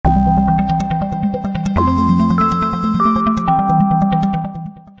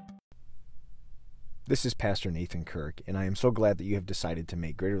This is Pastor Nathan Kirk, and I am so glad that you have decided to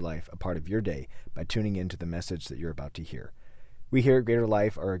make Greater Life a part of your day by tuning into the message that you're about to hear. We here at Greater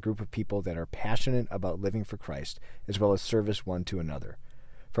Life are a group of people that are passionate about living for Christ, as well as service one to another.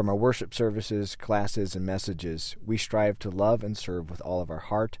 From our worship services, classes, and messages, we strive to love and serve with all of our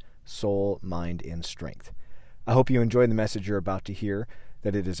heart, soul, mind, and strength. I hope you enjoy the message you're about to hear,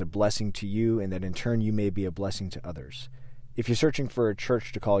 that it is a blessing to you, and that in turn you may be a blessing to others. If you're searching for a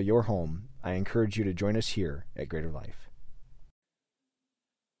church to call your home, I encourage you to join us here at Greater Life.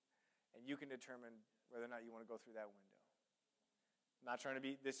 And you can determine whether or not you want to go through that window. I'm not trying to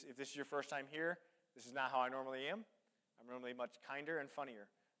be this. If this is your first time here, this is not how I normally am. I'm normally much kinder and funnier.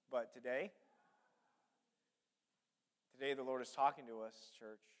 But today the Lord is talking to us,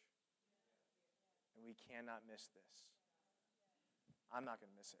 church, and we cannot miss this. I'm not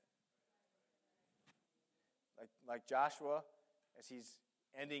going to miss it. Like Joshua, as he's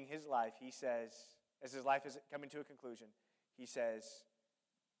ending his life, he says, as his life is coming to a conclusion, he says,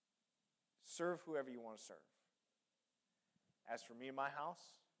 serve whoever you want to serve. As for me and my house,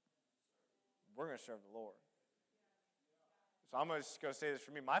 we're going to serve the Lord. So I'm just going to say this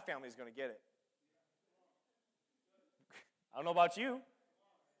for me. My family is going to get it. I don't know about you.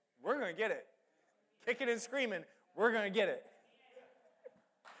 We're going to get it. Kicking and screaming, we're going to get it.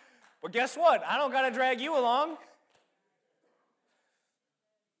 But guess what? I don't got to drag you along.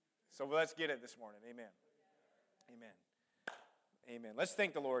 So let's get it this morning. Amen. Amen. Amen. Let's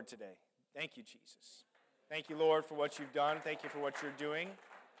thank the Lord today. Thank you, Jesus. Thank you, Lord, for what you've done. Thank you for what you're doing.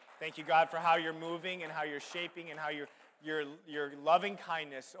 Thank you, God, for how you're moving and how you're shaping and how your loving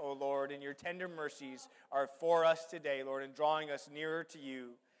kindness, oh Lord, and your tender mercies are for us today, Lord, and drawing us nearer to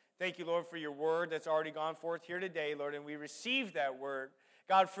you. Thank you, Lord, for your word that's already gone forth here today, Lord, and we receive that word.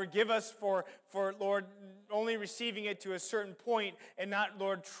 God, forgive us for, Lord, only receiving it to a certain point and not,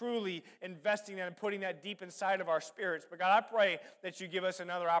 Lord, truly investing that and putting that deep inside of our spirits. But God, I pray that you give us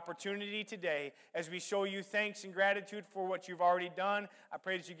another opportunity today as we show you thanks and gratitude for what you've already done. I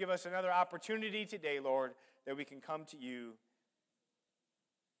pray that you give us another opportunity today, Lord, that we can come to you.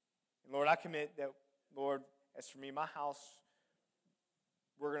 And Lord, I commit that, Lord, as for me, my house,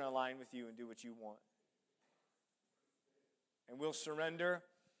 we're going to align with you and do what you want. And we'll surrender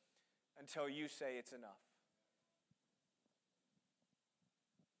until you say it's enough.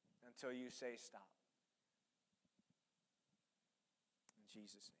 Until you say stop. In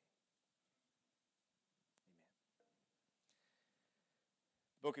Jesus' name. Amen.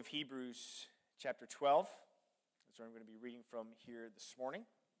 Book of Hebrews, chapter 12. That's where I'm going to be reading from here this morning.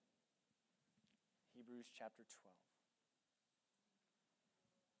 Hebrews chapter 12.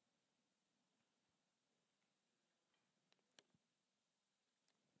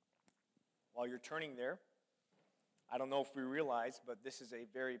 While you're turning there, I don't know if we realize, but this is a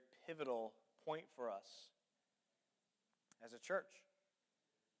very pivotal point for us as a church.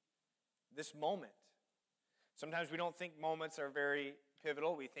 This moment. Sometimes we don't think moments are very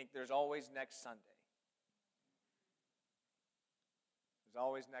pivotal. We think there's always next Sunday. There's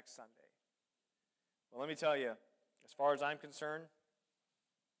always next Sunday. Well, let me tell you, as far as I'm concerned,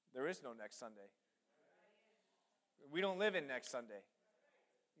 there is no next Sunday. We don't live in next Sunday.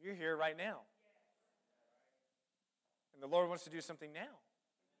 You're here right now. And the Lord wants to do something now.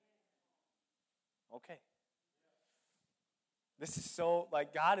 Okay. This is so,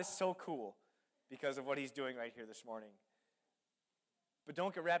 God is so cool because of what he's doing right here this morning. But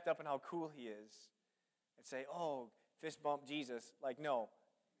don't get wrapped up in how cool he is and say, oh, fist bump Jesus. No.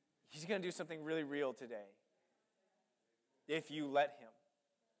 He's going to do something really real today. If you let him.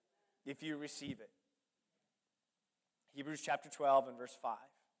 If you receive it. Hebrews chapter 12 and verse 5.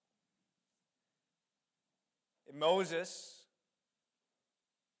 Moses,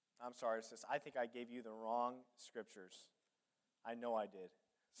 I'm sorry, it says, I think I gave you the wrong scriptures. I know I did.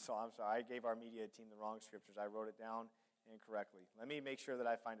 So I'm sorry, I gave our media team the wrong scriptures. I wrote it down incorrectly. Let me make sure that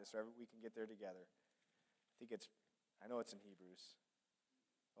I find it so we can get there together. I know it's in Hebrews.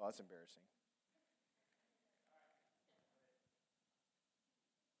 Well, that's embarrassing.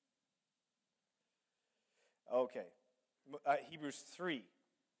 Okay. Hebrews 3,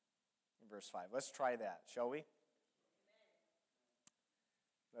 verse 5. Let's try that, shall we?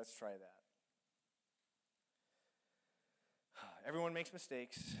 Let's try that. Everyone makes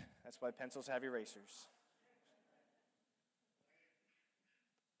mistakes. That's why pencils have erasers.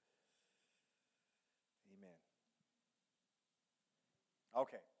 Amen.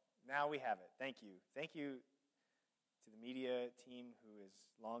 Okay, now we have it. Thank you. Thank you to the media team who is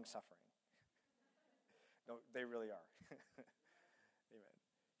long-suffering. No, they really are. Amen.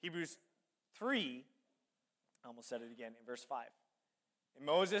 Hebrews 3, I almost said it again, in verse 5. And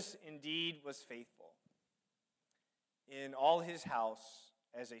Moses indeed was faithful. in all his house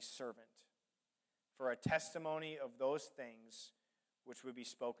as a servant, for a testimony of those things which would be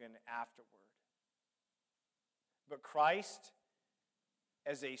spoken afterward. But Christ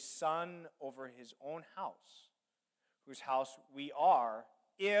as a son over his own house, whose house we are,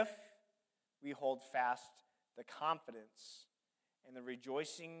 if we hold fast the confidence and the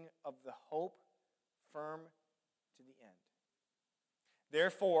rejoicing of the hope firm to the end.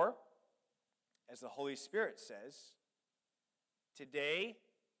 Therefore, as the Holy Spirit says, today,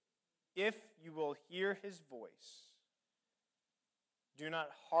 if you will hear his voice, do not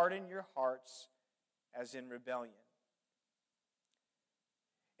harden your hearts as in rebellion.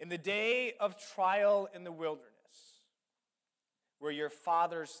 In the day of trial in the wilderness, where your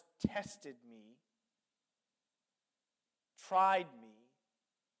fathers tested me, tried me,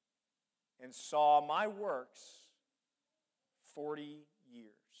 and saw my works 40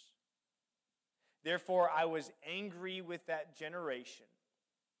 years. Therefore, I was angry with that generation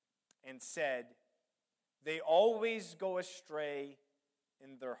and said, they always go astray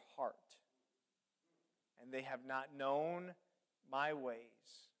in their heart, and they have not known my ways.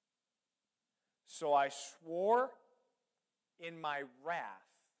 So I swore in my wrath,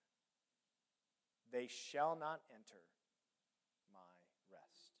 they shall not enter my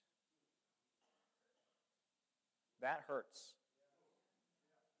rest. That hurts.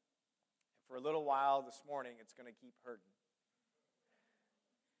 And for a little while this morning, it's going to keep hurting.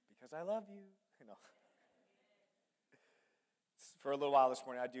 Because I love you. No. For a little while this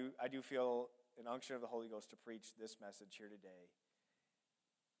morning, I do feel an unction of the Holy Ghost to preach this message here today,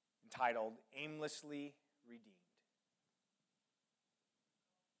 entitled, Aimlessly Redeemed.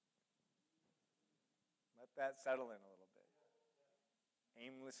 Let that settle in a little bit.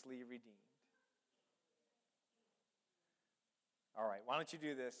 Aimlessly redeemed. All right, why don't you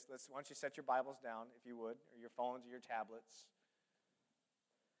do this? Why don't you set your Bibles down, if you would, or your phones or your tablets.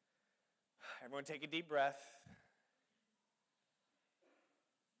 Everyone take a deep breath.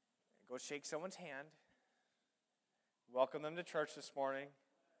 Go shake someone's hand. Welcome them to church this morning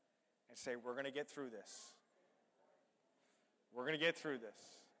and say, we're going to get through this. We're going to get through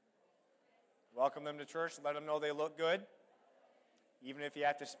this. Welcome them to church. Let them know they look good. Even if you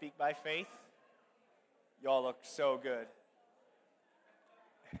have to speak by faith, y'all look so good.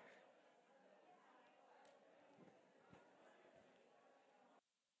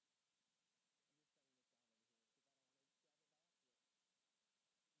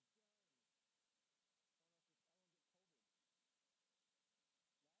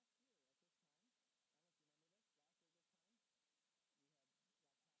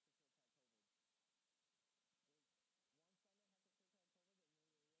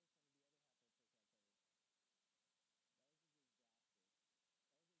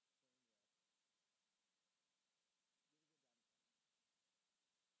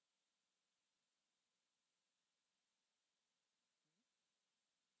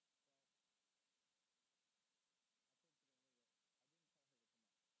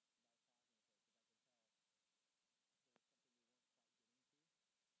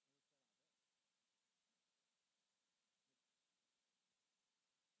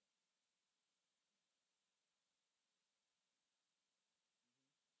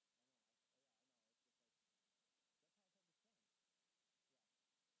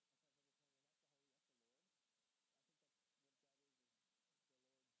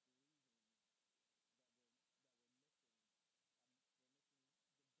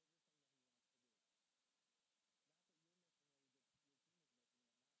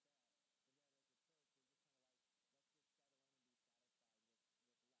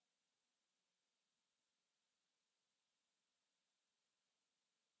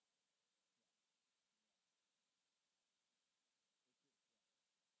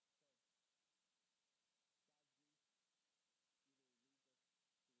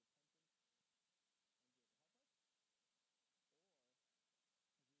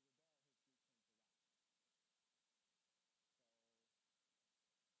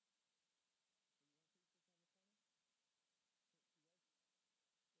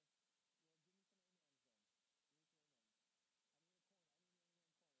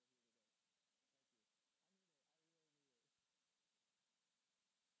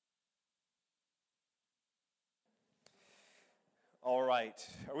 All right.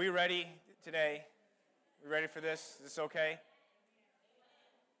 Are we ready today? We ready for this? Is this okay?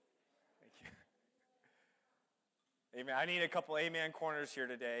 Thank you. Amen. I need a couple amen corners here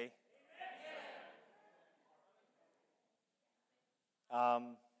today.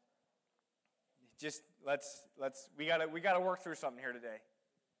 Just we gotta work through something here today.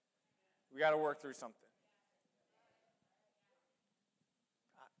 We gotta work through something.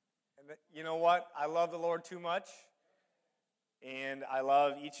 And you know what? I love the Lord too much, and I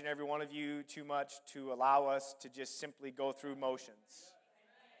love each and every one of you too much to allow us to just simply go through motions.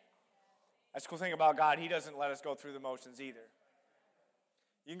 That's the cool thing about God. He doesn't let us go through the motions either.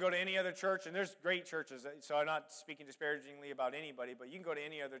 You can go to any other church, and there's great churches, so I'm not speaking disparagingly about anybody, but you can go to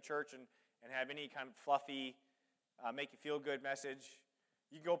any other church and have any kind of fluffy, make you feel good message.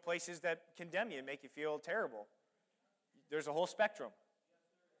 You can go places that condemn you and make you feel terrible. There's a whole spectrum.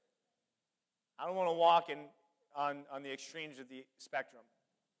 I don't want to walk on the extremes of the spectrum.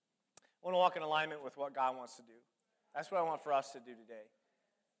 I want to walk in alignment with what God wants to do. That's what I want for us to do today.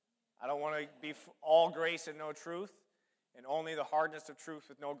 I don't want to be all grace and no truth, and only the hardness of truth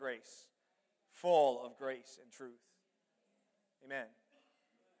with no grace. Full of grace and truth. Amen.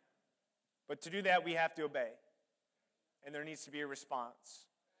 But to do that, we have to obey. And there needs to be a response.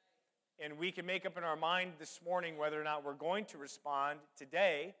 And we can make up in our mind this morning whether or not we're going to respond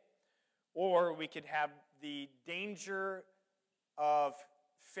today, or we could have the danger of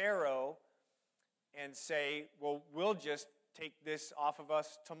Pharaoh and say, well, we'll just take this off of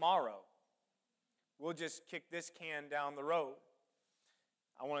us tomorrow. We'll just kick this can down the road.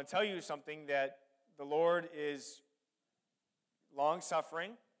 I want to tell you something, that the Lord is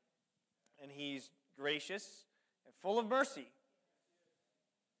long-suffering, and He's gracious and full of mercy.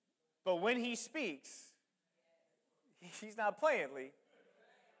 But when He speaks, He's not playing, Lee.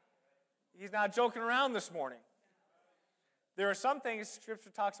 He's not joking around this morning. There are some things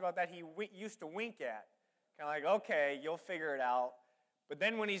Scripture talks about that He used to wink at. Kind of like, okay, you'll figure it out. But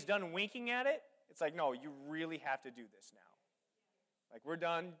then when He's done winking at it, it's like, no, you really have to do this now. Like, we're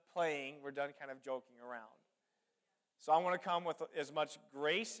done playing. We're done kind of joking around. So I want to come with as much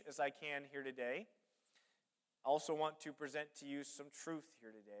grace as I can here today. I also want to present to you some truth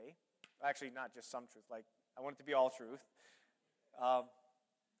here today. Actually, not just some truth. Like, I want it to be all truth.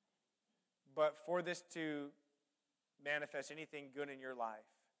 But for this to manifest anything good in your life,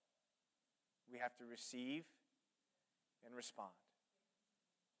 we have to receive and respond.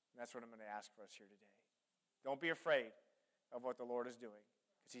 And that's what I'm going to ask for us here today. Don't be afraid of what the Lord is doing,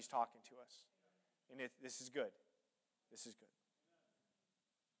 because He's talking to us. And this is good. This is good.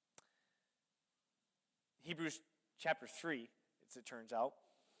 Hebrews chapter 3, as it turns out,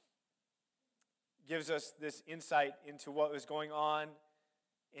 gives us this insight into what was going on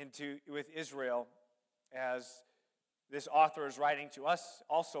with Israel, as this author is writing to us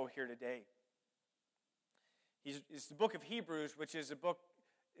also here today. It's the book of Hebrews, which is a book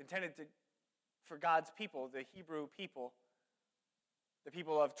intended for God's people, the Hebrew people, the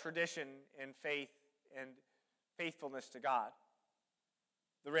people of tradition and faith and faithfulness to God.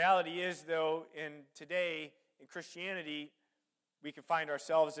 The reality is, though, today in Christianity, we can find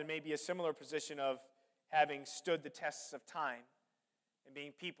ourselves in maybe a similar position of having stood the tests of time and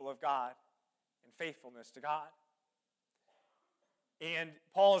being people of God and faithfulness to God. And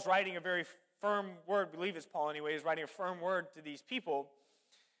Paul is writing a very firm word, I believe it's Paul anyway, is writing a firm word to these people,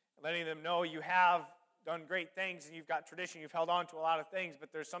 letting them know you have done great things and you've got tradition, you've held on to a lot of things,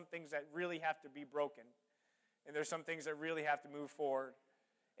 but there's some things that really have to be broken. And there's some things that really have to move forward.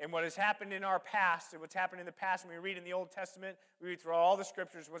 And what has happened in our past, and what's happened in the past, when we read in the Old Testament, we read through all the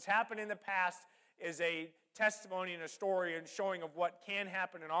Scriptures, what's happened in the past is a testimony and a story and showing of what can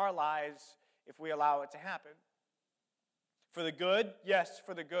happen in our lives if we allow it to happen. For the good, yes,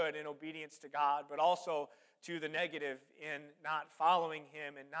 for the good in obedience to God, but also to the negative in not following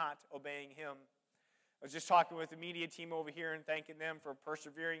Him and not obeying Him. I was just talking with the media team over here and thanking them for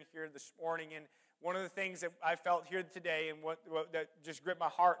persevering here this morning. And one of the things that I felt here today, and what that just gripped my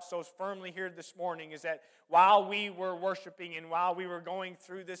heart so firmly here this morning, is that while we were worshiping and while we were going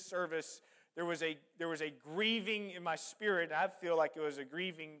through this service, there was a grieving in my spirit. I feel like it was a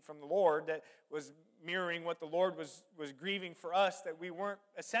grieving from the Lord that was mirroring what the Lord was grieving for us, that we weren't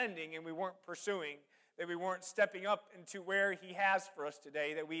ascending and we weren't pursuing, that we weren't stepping up into where He has for us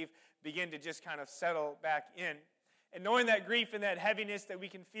today, that we've begun to just kind of settle back in. And knowing that grief and that heaviness that we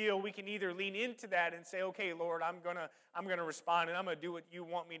can feel, we can either lean into that and say, okay, Lord, I'm gonna respond, and I'm gonna do what you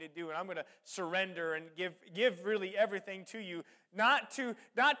want me to do, and I'm gonna surrender and give really everything to you, not to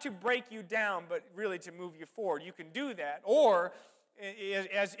break you down, but really to move you forward. You can do that. Or,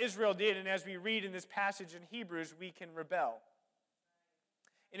 as Israel did, and as we read in this passage in Hebrews, we can rebel.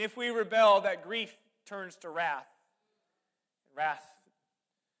 And if we rebel, that grief turns to wrath. Wrath,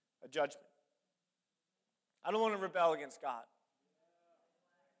 a judgment. I don't want to rebel against God.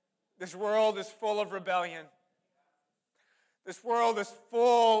 This world is full of rebellion. This world is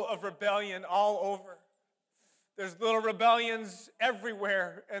full of rebellion all over. There's little rebellions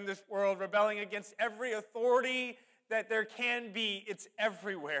everywhere in this world, rebelling against every authority that there can be. It's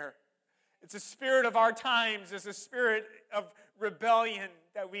everywhere. It's a spirit of our times. It's a spirit of rebellion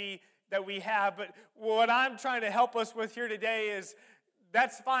that we have. But what I'm trying to help us with here today is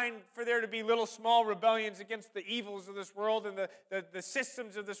that's fine for there to be little small rebellions against the evils of this world and the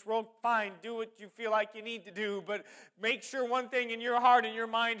systems of this world. Fine, do what you feel like you need to do. But make sure one thing in your heart and your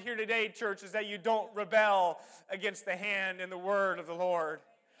mind here today, church, is that you don't rebel against the hand and the word of the Lord.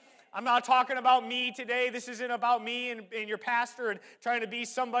 I'm not talking about me today. This isn't about me and your pastor and trying to be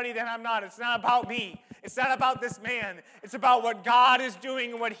somebody that I'm not. It's not about me. It's not about this man. It's about what God is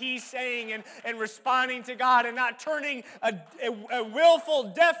doing and what he's saying and responding to God and not turning a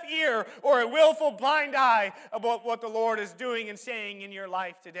willful deaf ear or a willful blind eye about what the Lord is doing and saying in your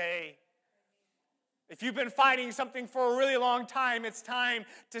life today. If you've been fighting something for a really long time, it's time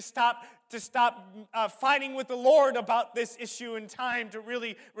to stop fighting with the Lord about this issue and time to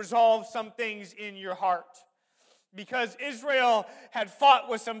really resolve some things in your heart. Because Israel had fought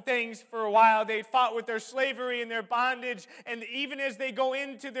with some things for a while. They fought with their slavery and their bondage. And even as they go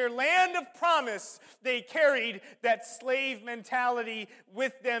into their land of promise, they carried that slave mentality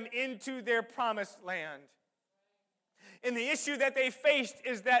with them into their promised land. And the issue that they faced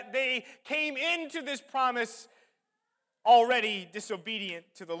is that they came into this promise already disobedient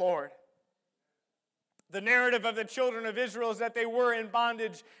to the Lord. The narrative of the children of Israel is that they were in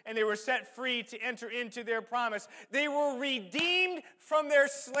bondage and they were set free to enter into their promise. They were redeemed from their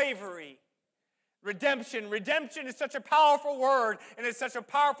slavery. Redemption. Redemption is such a powerful word, and it's such a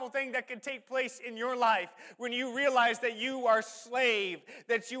powerful thing that can take place in your life when you realize that you are slave,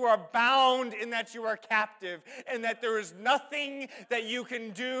 that you are bound, and that you are captive, and that there is nothing that you can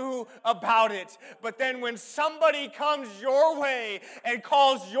do about it. But then when somebody comes your way and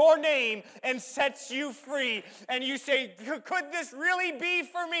calls your name and sets you free, and you say, could this really be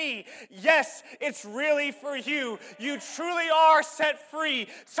for me? Yes, it's really for you. You truly are set free.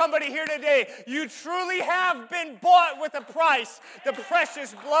 Somebody here today, you truly have been bought with a price, the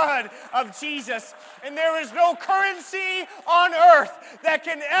precious blood of Jesus. And there is no currency on earth that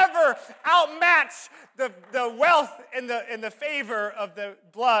can ever outmatch the wealth and the favor of the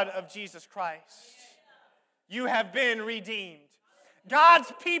blood of Jesus Christ. You have been redeemed.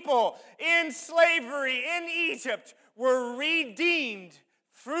 God's people in slavery in Egypt were redeemed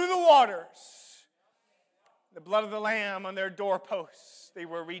through the waters. The blood of the Lamb on their doorposts, they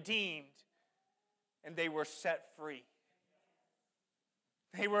were redeemed. And they were set free.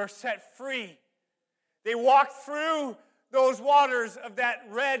 They were set free. They walked through those waters of that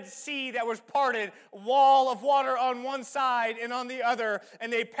Red Sea that was parted, a wall of water on one side and on the other,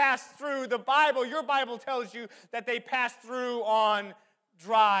 and they passed through. The Bible, your Bible tells you that they passed through on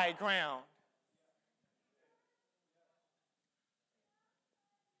dry ground.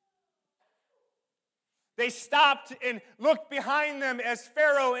 They stopped and looked behind them as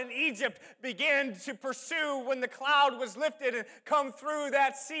Pharaoh in Egypt began to pursue when the cloud was lifted and come through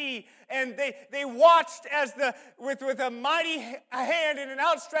that sea. And they watched as with a mighty hand and an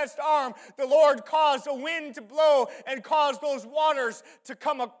outstretched arm, the Lord caused a wind to blow and caused those waters to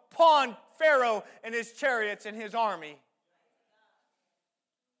come upon Pharaoh and his chariots and his army.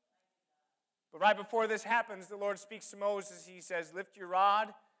 But right before this happens, the Lord speaks to Moses. He says, lift your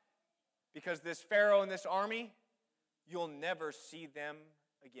rod. Because this Pharaoh and this army, you'll never see them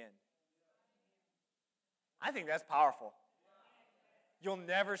again. I think that's powerful. You'll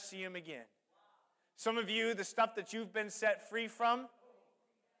never see them again. Some of you, the stuff that you've been set free from,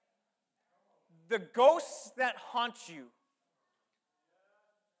 the ghosts that haunt you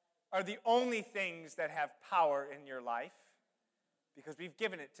are the only things that have power in your life because we've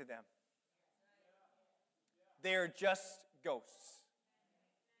given it to them. They are just ghosts.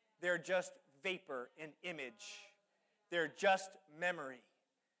 They're just vapor and image. They're just memory.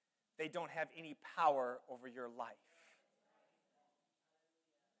 They don't have any power over your life.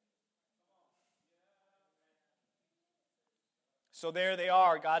 So there they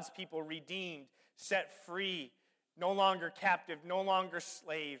are, God's people redeemed, set free, no longer captive, no longer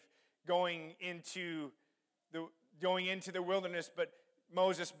slave, going into the wilderness. But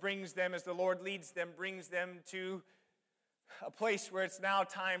Moses brings them, as the Lord leads them, brings them to a place where it's now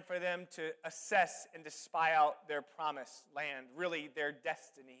time for them to assess and to spy out their promised land, really their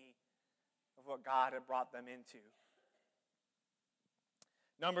destiny of what God had brought them into.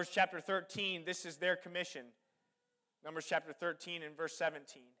 Numbers chapter 13, this is their commission. Numbers chapter 13 and verse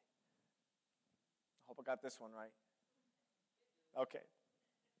 17. I hope I got this one right. Okay.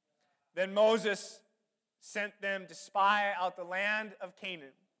 Then Moses sent them to spy out the land of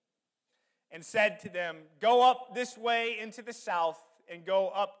Canaan, and said to them, go up this way into the south and go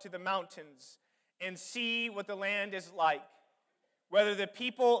up to the mountains and see what the land is like, whether the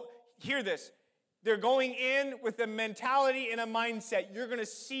people hear this. They're going in with a mentality and a mindset. You're going to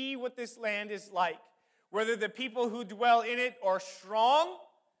see what this land is like. Whether the people who dwell in it are strong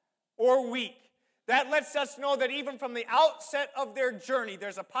or weak. That lets us know that even from the outset of their journey,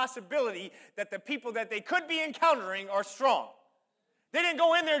 there's a possibility that the people that they could be encountering are strong. They didn't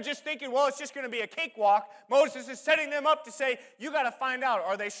go in there just thinking, well, it's just going to be a cakewalk. Moses is setting them up to say, you got to find out,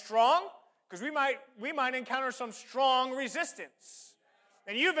 are they strong? Because we might encounter some strong resistance.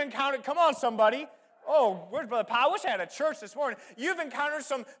 And you've encountered, come on, somebody. Oh, where's Brother Powell? I wish I had a church this morning. You've encountered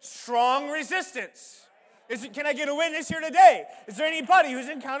some strong resistance. Can I get a witness here today? Is there anybody who's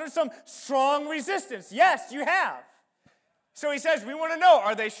encountered some strong resistance? Yes, you have. So he says, we want to know,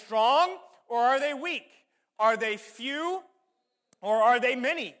 are they strong or are they weak? Are they few or are they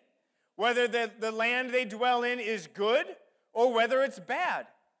many? Whether the land they dwell in is good or whether it's bad.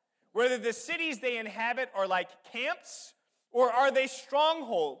 Whether the cities they inhabit are like camps or are they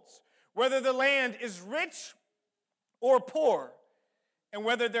strongholds? Whether the land is rich or poor, and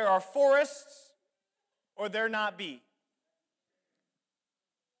whether there are forests or there not be.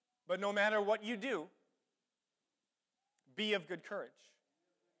 But no matter what you do, be of good courage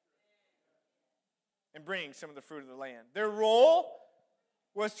and bring some of the fruit of the land. Their role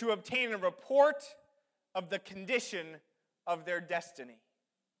was to obtain a report of the condition of their destiny.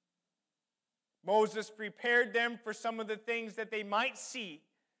 Moses prepared them for some of the things that they might see,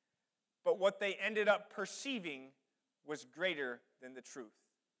 but what they ended up perceiving was greater than the truth.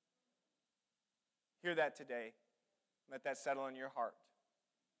 Hear that today. Let that settle in your heart.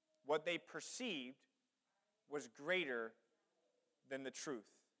 What they perceived was greater than the truth.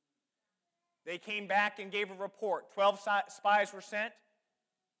 They came back and gave a report. 12 spies were sent.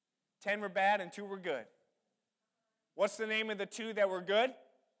 10 were bad and 2 were good. What's the name of the 2 that were good?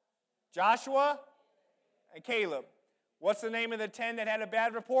 Joshua and Caleb. What's the name of the 10 that had a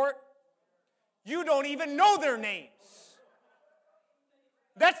bad report? You don't even know their names.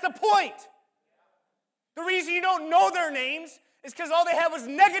 That's the point. The reason you don't know their names is because all they have was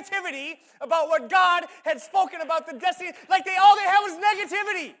negativity about what God had spoken about the destiny. Like all they had was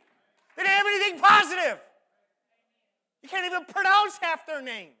negativity. They didn't have anything positive. You can't even pronounce half their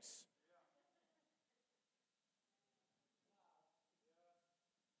names.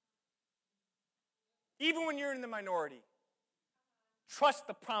 Even when you're in the minority, trust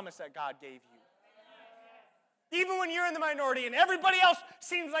the promise that God gave you. Even when you're in the minority and everybody else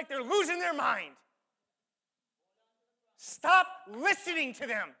seems like they're losing their mind, stop listening to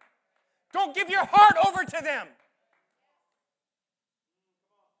them. Don't give your heart over to them.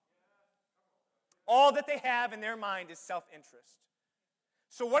 All that they have in their mind is self-interest.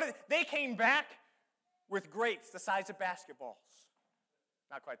 So they came back with grapes the size of basketballs.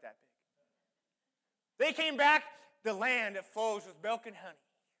 Not quite that big. They came back, the land that flows with milk and honey.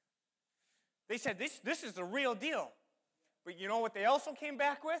 They said, this is the real deal. But you know what they also came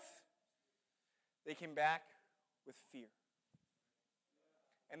back with? They came back with fear.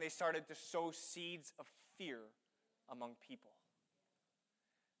 And they started to sow seeds of fear among people.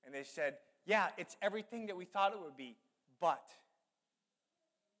 And they said, yeah, it's everything that we thought it would be, but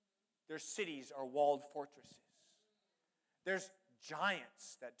their cities are walled fortresses. There's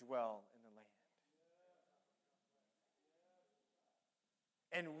giants that dwell in the land.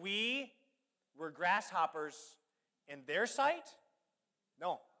 And we were grasshoppers in their sight?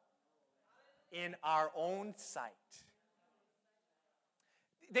 No. In our own sight.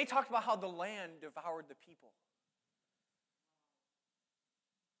 They talked about how the land devoured the people.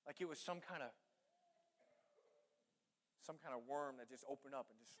 Like it was some kind of worm that just opened up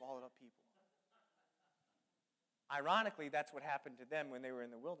and just swallowed up people. Ironically, that's what happened to them when they were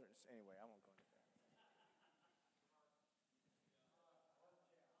in the wilderness. Anyway, I won't go into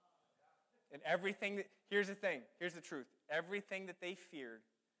that. And everything here's the thing, here's the truth. Everything that they feared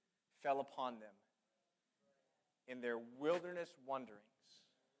fell upon them in their wilderness wanderings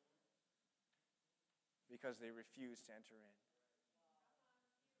because they refused to enter in.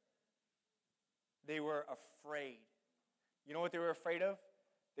 They were afraid. You know what they were afraid of?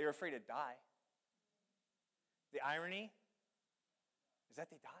 They were afraid to die. The irony is that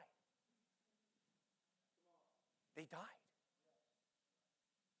they died. They died.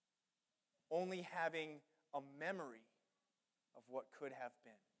 Only having a memory of what could have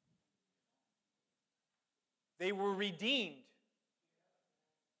been. They were redeemed.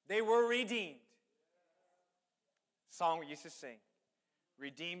 They were redeemed. Song we used to sing.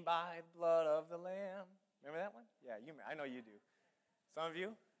 Redeemed by the blood of the Lamb. Remember that one? Yeah, I know you do. Some of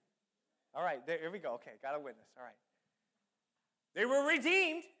you? All right, here we go. Okay, got a witness. All right. They were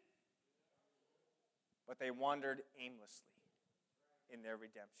redeemed, but they wandered aimlessly in their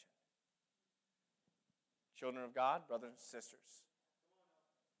redemption. Children of God, brothers and sisters,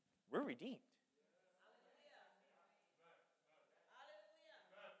 we're redeemed.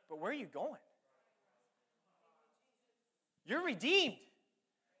 But where are you going? You're redeemed.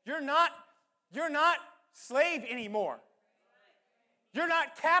 You're not slave anymore. You're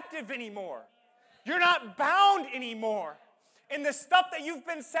not captive anymore. You're not bound anymore. And the stuff that you've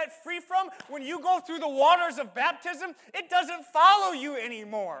been set free from, when you go through the waters of baptism, it doesn't follow you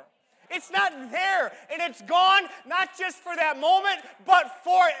anymore. It's not there, and it's gone, not just for that moment, but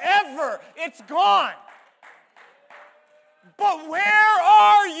forever. It's gone. But where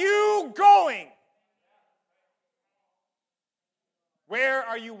are you going? Where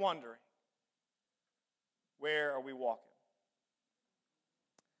are you wandering? Where are we walking?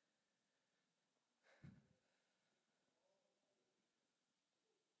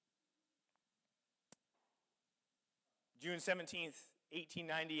 June 17th,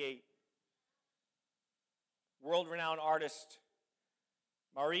 1898, world-renowned artist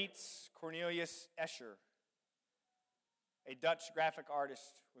Maurits Cornelius Escher, a Dutch graphic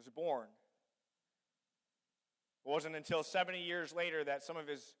artist, was born. It wasn't until 70 years later that some of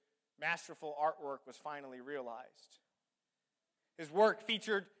his masterful artwork was finally realized. His work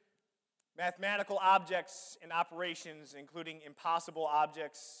featured mathematical objects and operations, including impossible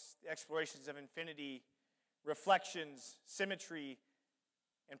objects, the explorations of infinity, reflections, symmetry,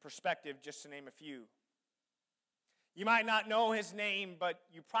 and perspective, just to name a few. You might not know his name, but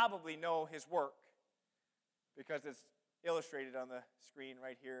you probably know his work because it's illustrated on the screen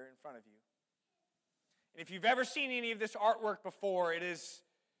right here in front of you. And if you've ever seen any of this artwork before,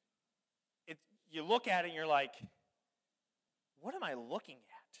 you look at it and you're like, what am I looking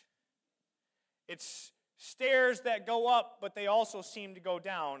at? It's stairs that go up, but they also seem to go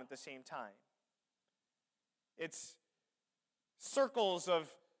down at the same time. It's circles of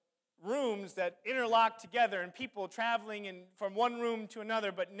rooms that interlock together and people traveling from one room to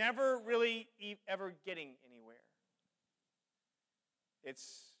another, but never really ever getting anywhere.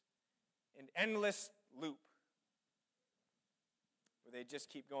 It's an endless loop where they just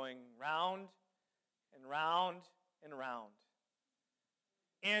keep going round and round and round.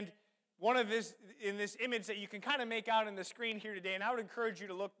 And one of his, in this image that you can kind of make out in the screen here today, and I would encourage you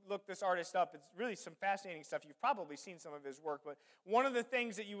to look this artist up. It's really some fascinating stuff. You've probably seen some of his work, but one of the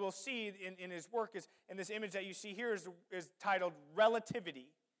things that you will see in his work is, in this image that you see here, is titled Relativity.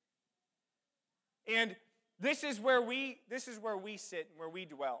 And this is where we sit and where we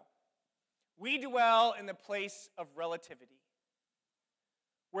dwell. We dwell in the place of relativity,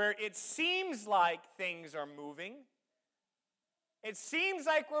 where it seems like things are moving. It seems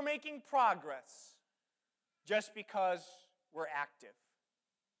like we're making progress just because we're active.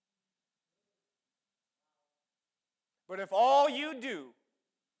 But if all you do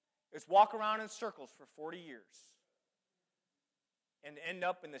is walk around in circles for 40 years and end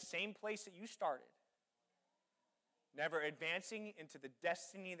up in the same place that you started, never advancing into the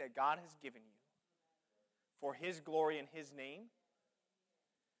destiny that God has given you for His glory and His name,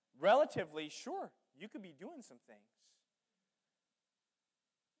 relatively, sure, you could be doing some things,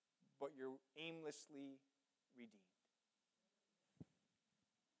 but you're aimlessly redeemed,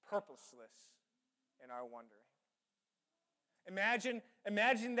 purposeless in our wandering.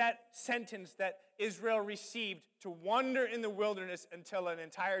 Imagine that sentence that Israel received to wander in the wilderness until an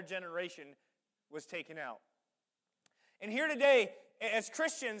entire generation was taken out. And here today, as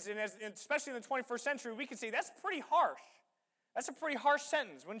Christians, and especially in the 21st century, we can say that's pretty harsh. That's a pretty harsh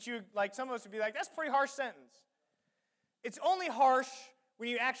sentence. Wouldn't you, like some of us would be like, that's a pretty harsh sentence. It's only harsh when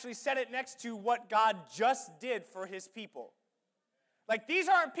you actually set it next to what God just did for His people. Like, these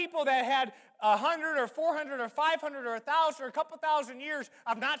aren't people that had 100 or 400 or 500 or 1,000 or a couple thousand years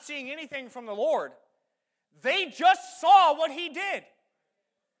of not seeing anything from the Lord. They just saw what He did.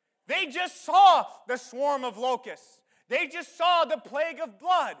 They just saw the swarm of locusts. They just saw the plague of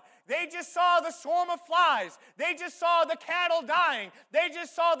blood. They just saw the swarm of flies. They just saw the cattle dying. They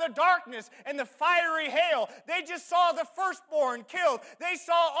just saw the darkness and the fiery hail. They just saw the firstborn killed. They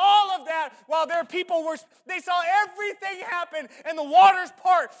saw all of that while their people they saw everything happen and the waters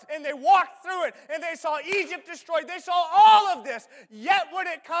part and they walked through it and they saw Egypt destroyed. They saw all of this. Yet when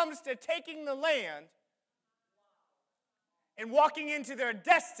it comes to taking the land and walking into their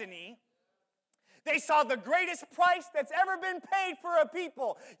destiny, they saw the greatest price that's ever been paid for a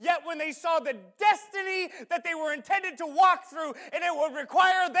people. Yet when they saw the destiny that they were intended to walk through, and it would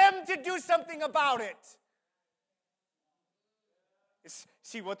require them to do something about it.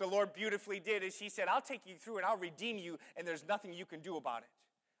 See, what the Lord beautifully did is He said, I'll take you through and I'll redeem you, and there's nothing you can do about it.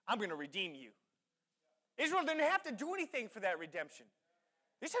 I'm going to redeem you. Israel didn't have to do anything for that redemption.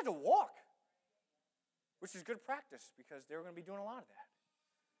 They just had to walk. which is good practice because they were going to be doing a lot of that.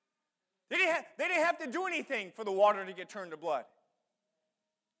 They didn't have to do anything for the water to get turned to blood.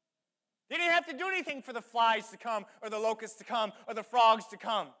 They didn't have to do anything for the flies to come or the locusts to come or the frogs to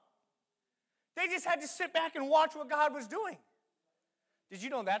come. They just had to sit back and watch what God was doing. Did you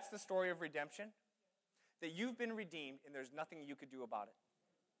know that's the story of redemption? That you've been redeemed and there's nothing you could do about it.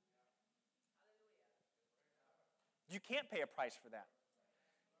 You can't pay a price for that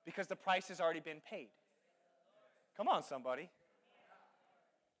because the price has already been paid. Come on, somebody.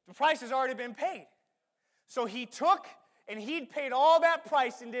 The price has already been paid. So he took and he'd paid all that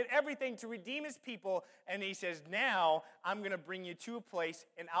price and did everything to redeem his people. And he says, now I'm going to bring you to a place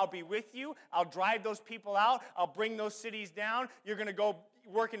and I'll be with you. I'll drive those people out. I'll bring those cities down. You're going to go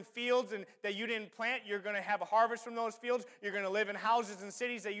work in fields and that you didn't plant. You're going to have a harvest from those fields. You're going to live in houses and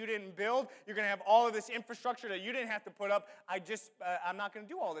cities that you didn't build. You're going to have all of this infrastructure that you didn't have to put up. I'm not going to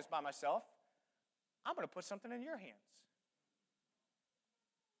do all this by myself. I'm going to put something in your hands.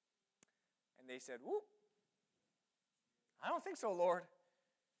 And they said, whoop. I don't think so, Lord.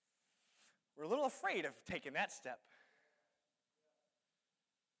 We're a little afraid of taking that step.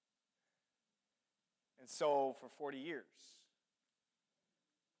 And so for 40 years,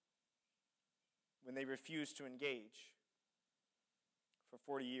 when they refused to engage, for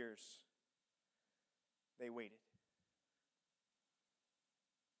 40 years, they waited.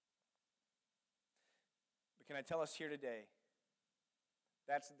 But can I tell us here today,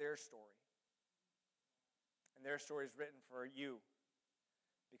 that's their story. And their story is written for you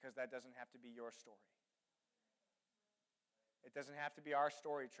because that doesn't have to be your story. It doesn't have to be our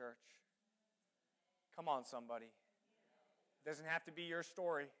story, church. Come on, somebody. It doesn't have to be your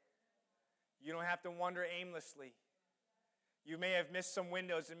story. You don't have to wander aimlessly. You may have missed some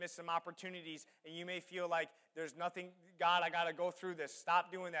windows and missed some opportunities, and you may feel like there's nothing, God, I got to go through this.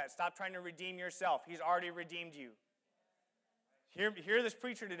 Stop doing that. Stop trying to redeem yourself. He's already redeemed you. Hear this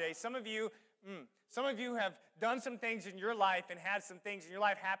preacher today. Some of you have done some things in your life and had some things in your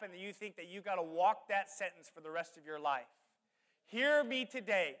life happen that you think that you've got to walk that sentence for the rest of your life. Hear me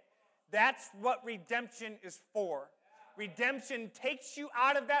today. That's what redemption is for. Redemption takes you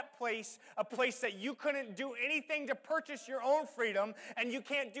out of that place, a place that you couldn't do anything to purchase your own freedom, and you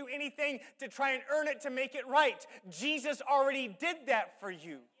can't do anything to try and earn it to make it right. Jesus already did that for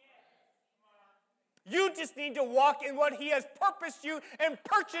you. You just need to walk in what he has purposed you and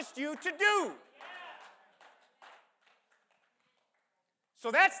purchased you to do.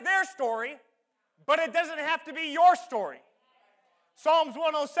 So that's their story, but it doesn't have to be your story. Psalms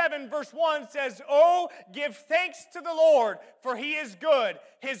 107 verse 1 says, "Oh, give thanks to the Lord, for he is good.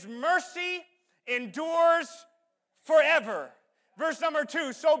 His mercy endures forever." Verse number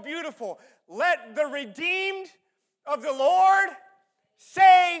 2, so beautiful. "Let the redeemed of the Lord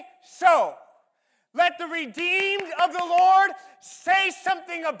say so." Let the redeemed of the Lord say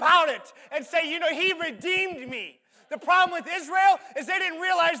something about it and say, he redeemed me. The problem with Israel is they didn't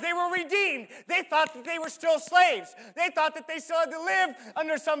realize they were redeemed. They thought that they were still slaves. They thought that they still had to live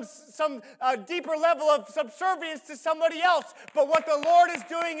under some deeper level of subservience to somebody else. But what the Lord is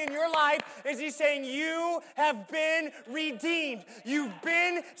doing in your life is he's saying you have been redeemed. You've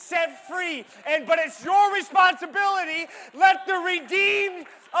been set free. But it's your responsibility. Let the redeemed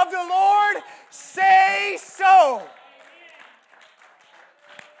of the Lord say so.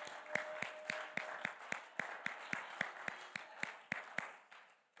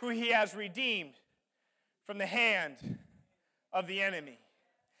 Who he has redeemed from the hand of the enemy.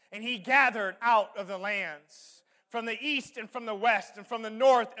 And he gathered out of the lands, from the east and from the west and from the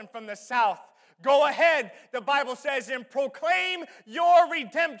north and from the south. Go ahead, the Bible says, and proclaim your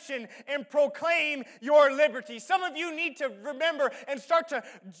redemption and proclaim your liberty. Some of you need to remember and start to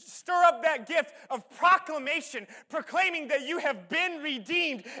stir up that gift of proclamation, proclaiming that you have been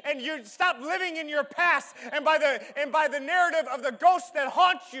redeemed and you stop living in your past and by the narrative of the ghosts that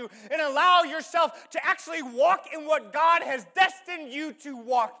haunt you, and allow yourself to actually walk in what God has destined you to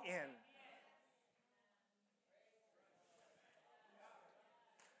walk in.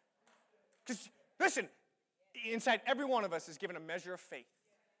 Because, listen, inside every one of us is given a measure of faith.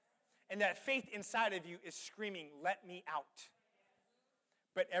 And that faith inside of you is screaming, let me out.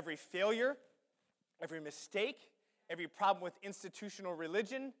 But every failure, every mistake, every problem with institutional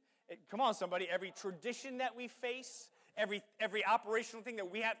religion, come on somebody, every tradition that we face, every operational thing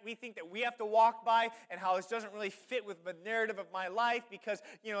that we think that we have to walk by, and how this doesn't really fit with the narrative of my life because,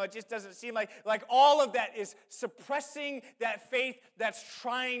 it just doesn't seem like all of that is suppressing that faith that's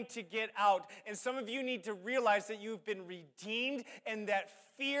trying to get out. And some of you need to realize that you've been redeemed, and that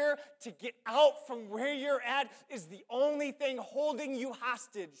fear to get out from where you're at is the only thing holding you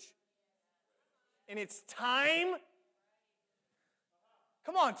hostage. And it's time.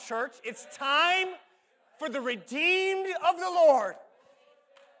 Come on, church. It's time for the redeemed of the Lord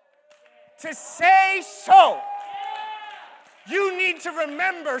to say so. You need to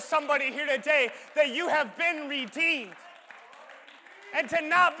remember, somebody here today, that you have been redeemed. And to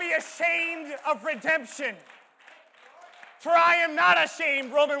not be ashamed of redemption. For I am not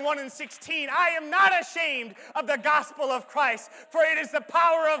ashamed, Romans 1:16. I am not ashamed of the gospel of Christ, for it is the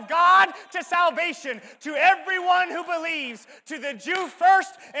power of God to salvation, to everyone who believes, to the Jew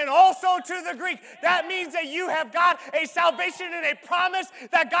first and also to the Greek. That means that you have got a salvation and a promise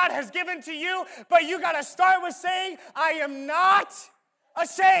that God has given to you, but you got to start with saying, I am not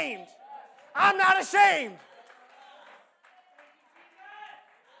ashamed. I'm not ashamed.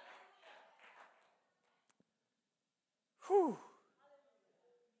 Whew.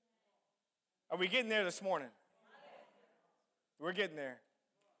 Are we getting there this morning? We're getting there.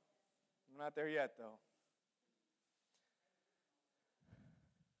 I'm not there yet, though.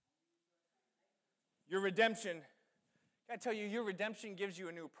 Your redemption, I tell you, your redemption gives you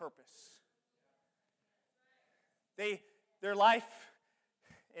a new purpose. Their life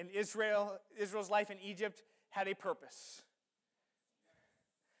in Israel's life in Egypt had a purpose.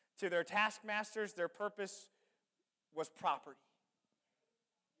 To their taskmasters, their purpose was property.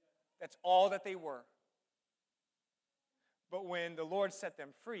 That's all that they were. But when the Lord set them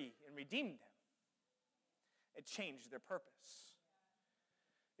free and redeemed them, it changed their purpose.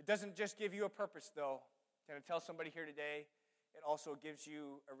 It doesn't just give you a purpose, though. Can I tell somebody here today? It also gives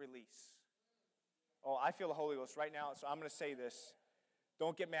you a release. Oh, I feel the Holy Ghost right now, so I'm going to say this.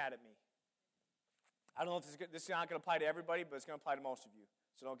 Don't get mad at me. I don't know if this is not going to apply to everybody, but it's going to apply to most of you.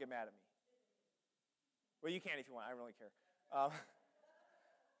 So don't get mad at me. Well, you can if you want. I don't really care.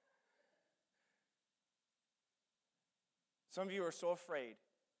 Some of you are so afraid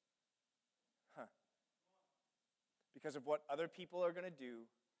because of what other people are going to do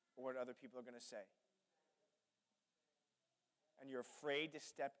or what other people are going to say. And you're afraid to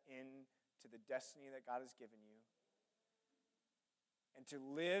step into the destiny that God has given you and to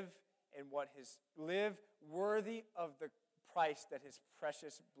live live worthy of the price that his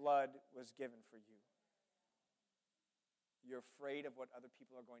precious blood was given for you. You're afraid of what other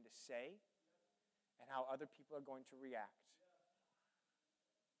people are going to say and how other people are going to react.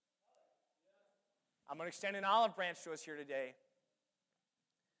 I'm going to extend an olive branch to us here today.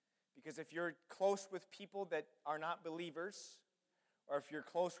 Because if you're close with people that are not believers, or if you're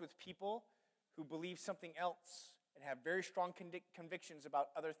close with people who believe something else and have very strong convictions about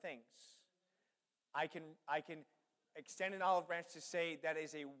other things, I can extend an olive branch to say that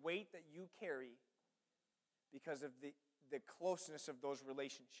is a weight that you carry because of the closeness of those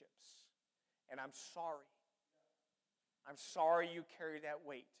relationships. And I'm sorry. I'm sorry you carry that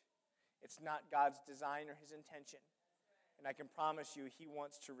weight. It's not God's design or his intention. And I can promise you, he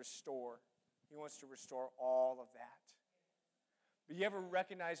wants to restore. He wants to restore all of that. But you ever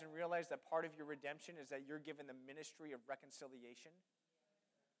recognize and realize that part of your redemption is that you're given the ministry of reconciliation?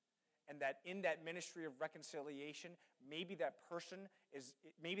 And that in that ministry of reconciliation, maybe that person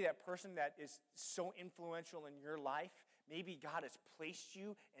that is so influential in your life, maybe God has placed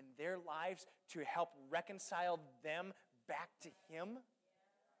you in their lives to help reconcile them back to him.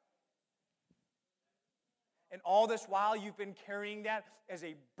 And all this while, you've been carrying that as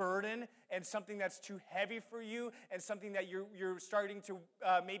a burden and something that's too heavy for you and something that you're starting to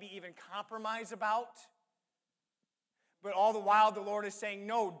maybe even compromise about. But all the while, the Lord is saying,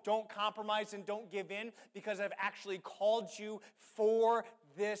 no, don't compromise and don't give in because I've actually called you for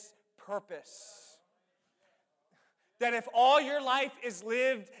this purpose. That if all your life is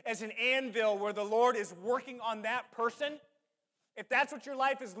lived as an anvil where the Lord is working on that person, if that's what your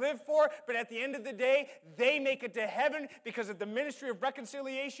life is lived for, but at the end of the day, they make it to heaven because of the ministry of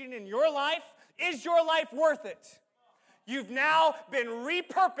reconciliation in your life, is your life worth it? You've now been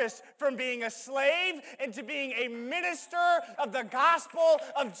repurposed from being a slave into being a minister of the gospel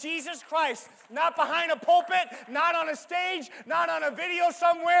of Jesus Christ. Not behind a pulpit, not on a stage, not on a video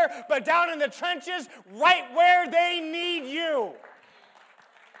somewhere, but down in the trenches, right where they need you.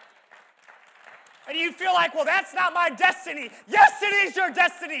 And you feel like, well, that's not my destiny. Yes, it is your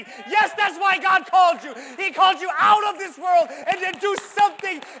destiny. Yes, that's why God called you. He called you out of this world and to do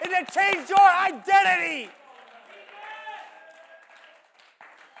something and to change your identity.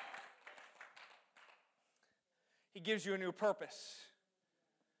 He gives you a new purpose.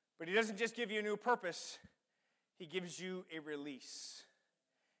 But he doesn't just give you a new purpose. He gives you a release.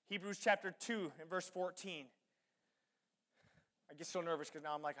 Hebrews chapter 2 and verse 14. I get so nervous because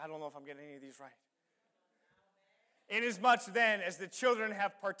now I'm like, I don't know if I'm getting any of these right. Inasmuch then as the children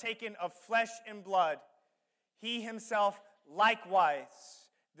have partaken of flesh and blood, he himself likewise,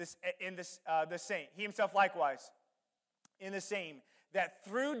 in the same, that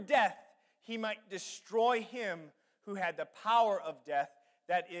through death he might destroy him who had the power of death,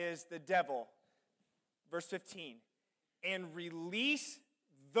 that is the devil. Verse 15, and release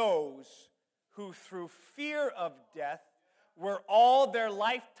those who through fear of death were all their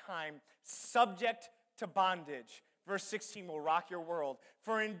lifetime subject to bondage. Verse 16 will rock your world.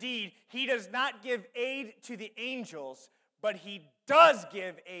 For indeed, he does not give aid to the angels, but he does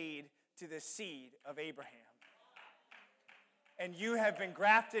give aid to the seed of Abraham. And you have been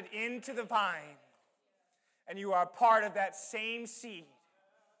grafted into the vine, and you are part of that same seed.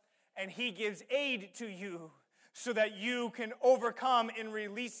 And he gives aid to you so that you can overcome and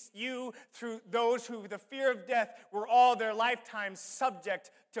release you through those who the fear of death were all their lifetime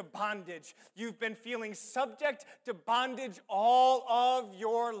subject to bondage. You've been feeling subject to bondage all of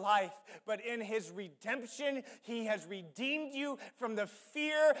your life. But in his redemption, he has redeemed you from the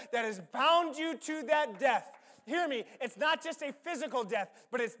fear that has bound you to that death. Hear me, it's not just a physical death,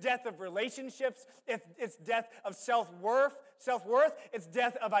 but it's death of relationships, it's death of self-worth, it's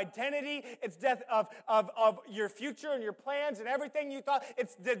death of identity, it's death of your future and your plans and everything you thought.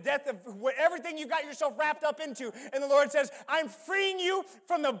 It's the death of everything you got yourself wrapped up into. And the Lord says, I'm freeing you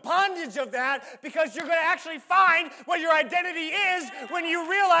from the bondage of that, because you're going to actually find what your identity is when you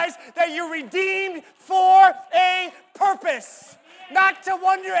realize that you're redeemed for a purpose. Not to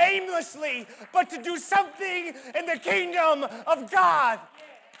wander aimlessly, but to do something in the kingdom of God.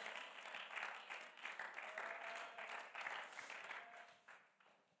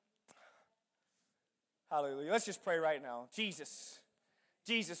 Hallelujah. Let's just pray right now. Jesus,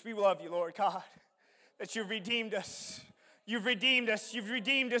 we love you, Lord God, that you've redeemed us. You've redeemed us. You've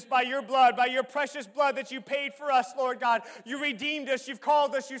redeemed us by your blood, by your precious blood that you paid for us, Lord God. You redeemed us. You've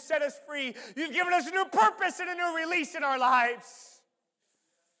called us. You set us free. You've given us a new purpose and a new release in our lives.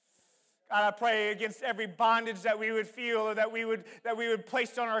 God, I pray against every bondage that we would feel, or that we would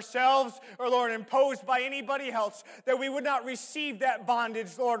place on ourselves, or, Lord, imposed by anybody else, that we would not receive that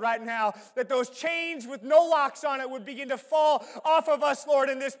bondage, Lord, right now, that those chains with no locks on it would begin to fall off of us, Lord,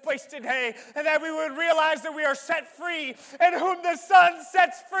 in this place today, and that we would realize that we are set free, and whom the Son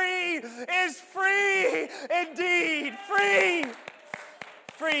sets free is free indeed.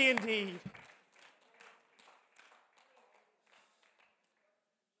 Free indeed.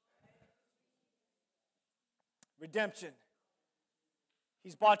 Redemption.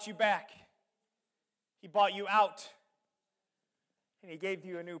 He's bought you back. He bought you out. And he gave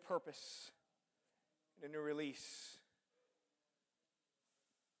you a new purpose and a new release.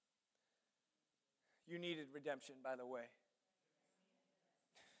 You needed redemption, by the way.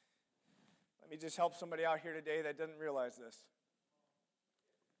 Let me just help somebody out here today that doesn't realize this.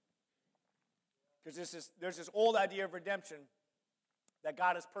 Because there's this old idea of redemption that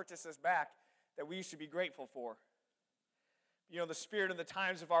God has purchased us back that we should be grateful for. You know, the spirit of the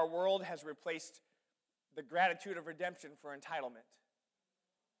times of our world has replaced the gratitude of redemption for entitlement.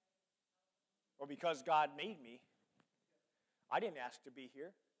 Or because God made me, I didn't ask to be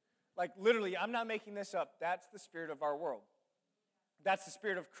here. Like, literally, I'm not making this up. That's the spirit of our world. That's the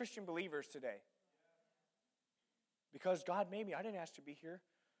spirit of Christian believers today. Because God made me, I didn't ask to be here.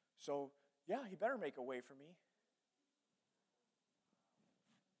 So, yeah, he better make a way for me.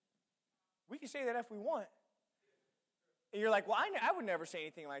 We can say that if we want. And you're like, well, I would never say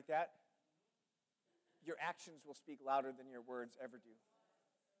anything like that. Your actions will speak louder than your words ever do.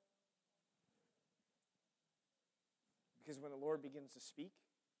 Because when the Lord begins to speak,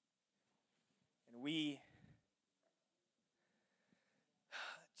 and we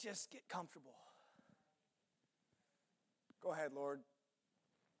just get comfortable. Go ahead, Lord.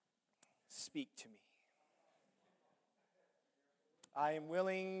 Speak to me. I am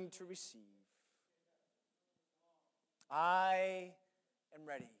willing to receive. I am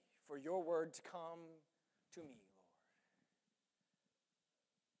ready for your word to come to me,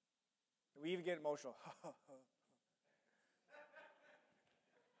 Lord. We even get emotional.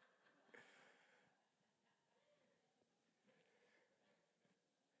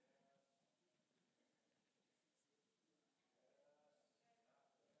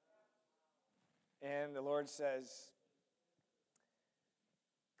 And the Lord says,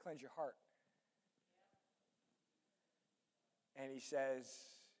 cleanse your heart. And he says,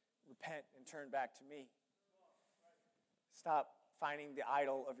 repent and turn back to me. Stop finding the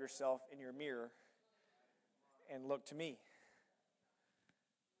idol of yourself in your mirror and look to me.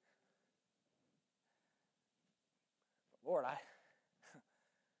 But Lord, I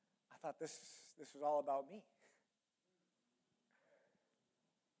thought this was all about me.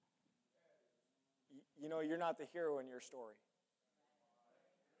 you know you're not the hero in your story.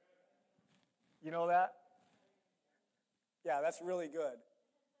 You know that? Yeah, that's really good.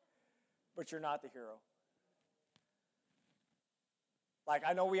 But you're not the hero. Like,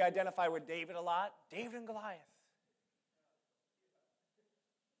 I know we identify with David a lot. David and Goliath.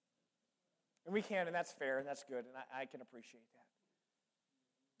 And we can, and that's fair, and that's good, and I can appreciate that.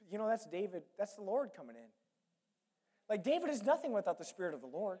 But you know, that's David. That's the Lord coming in. Like, David is nothing without the Spirit of the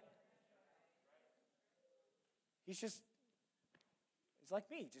Lord. He's like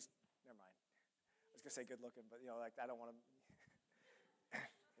me. Never mind. I was going to say good looking, but, like, I don't want to.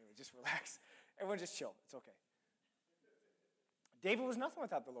 Anyway, just relax. Everyone just chill. It's okay. David was nothing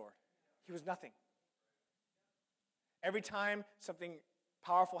without the Lord. He was nothing. Every time something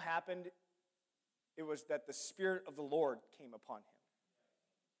powerful happened, it was that the Spirit of the Lord came upon him.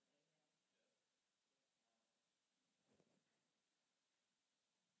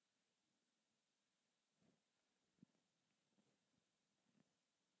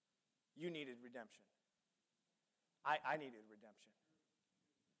 You needed redemption. I needed redemption.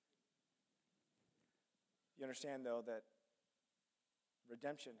 You understand, though, that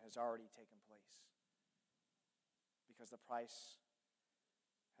redemption has already taken place because the price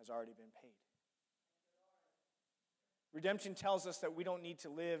has already been paid. Redemption tells us that we don't need to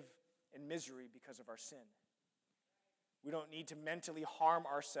live in misery because of our sin. We don't need to mentally harm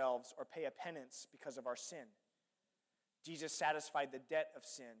ourselves or pay a penance because of our sin. Jesus satisfied the debt of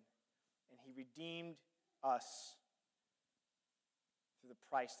sin, and he redeemed us through the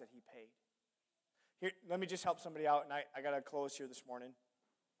price that he paid. Here, let me just help somebody out, and I got to close here this morning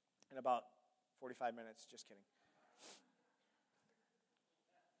in about 45 minutes. Just kidding.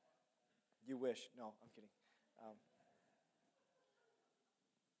 You wish. No, I'm kidding.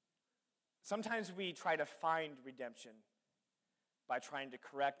 Sometimes we try to find redemption by trying to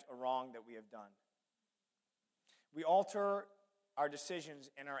correct a wrong that we have done. We alter our decisions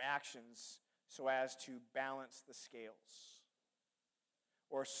and our actions so as to balance the scales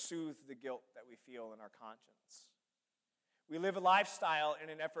or soothe the guilt that we feel in our conscience. We live a lifestyle in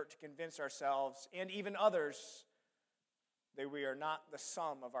an effort to convince ourselves and even others that we are not the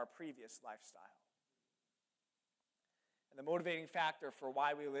sum of our previous lifestyle. And the motivating factor for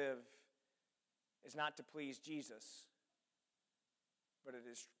why we live is not to please Jesus, but it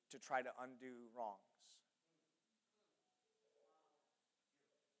is to try to undo wrongs.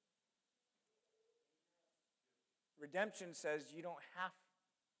 Redemption says you don't have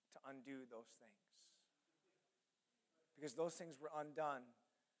to undo those things, because those things were undone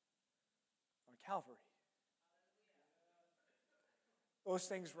on Calvary. Those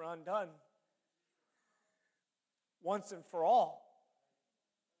things were undone once and for all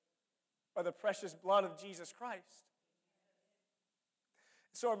by the precious blood of Jesus Christ.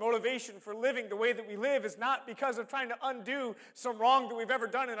 So our motivation for living the way that we live is not because of trying to undo some wrong that we've ever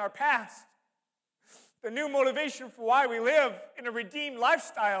done in our past. The new motivation for why we live in a redeemed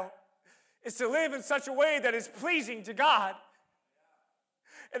lifestyle is to live in such a way that is pleasing to God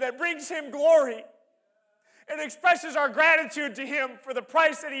and that brings him glory and expresses our gratitude to him for the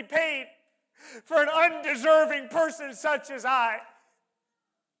price that he paid for an undeserving person such as I.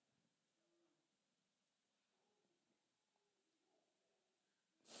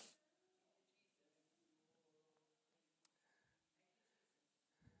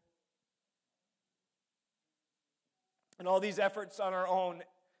 And all these efforts on our own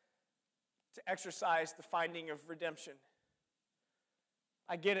to exercise the finding of redemption.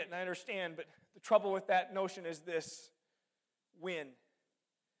 I get it and I understand, but the trouble with that notion is this: when?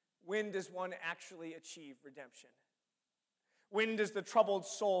 When does one actually achieve redemption? When does the troubled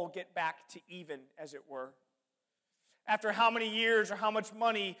soul get back to even, as it were? After how many years or how much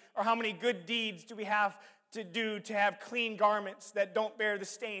money or how many good deeds do we have to do to have clean garments that don't bear the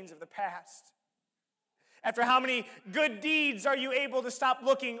stains of the past? After how many good deeds are you able to stop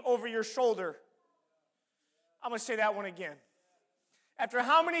looking over your shoulder? I'm going to say that one again. After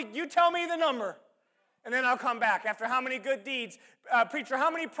how many, you tell me the number, and then I'll come back. After how many good deeds? Preacher,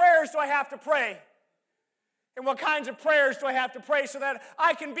 how many prayers do I have to pray? And what kinds of prayers do I have to pray so that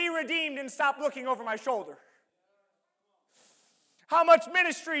I can be redeemed and stop looking over my shoulder? How much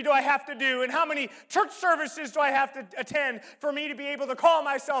ministry do I have to do? And how many church services do I have to attend for me to be able to call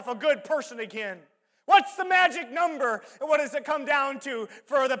myself a good person again? What's the magic number? And what does it come down to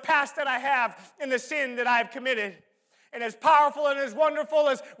for the past that I have and the sin that I've committed? And as powerful and as wonderful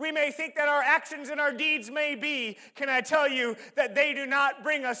as we may think that our actions and our deeds may be, can I tell you that they do not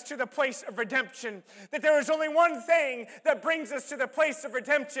bring us to the place of redemption? That there is only one thing that brings us to the place of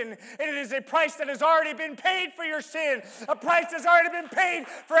redemption, and it is a price that has already been paid for your sin, a price that's already been paid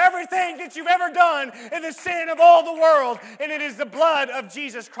for everything that you've ever done in the sin of all the world, and it is the blood of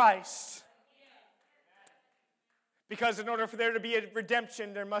Jesus Christ. Because in order for there to be a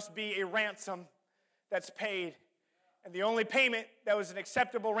redemption, there must be a ransom that's paid. And the only payment that was an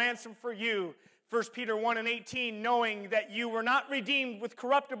acceptable ransom for you, 1 Peter 1:18, knowing that you were not redeemed with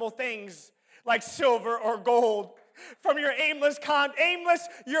corruptible things like silver or gold from your aimless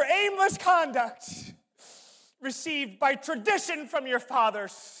conduct received by tradition from your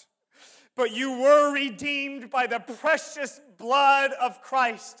fathers, but you were redeemed by the precious blood of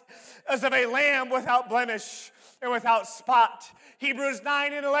Christ, as of a lamb without blemish and without spot. Hebrews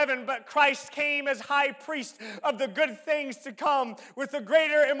 9:11, but Christ came as high priest of the good things to come, with a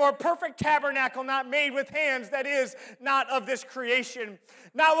greater and more perfect tabernacle, not made with hands, that is, not of this creation.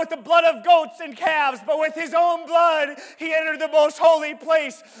 Not with the blood of goats and calves, but with his own blood he entered the most holy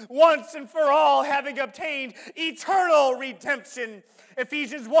place, once and for all, having obtained eternal redemption.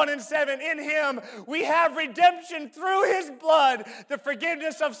 Ephesians 1:7, in him we have redemption through his blood, the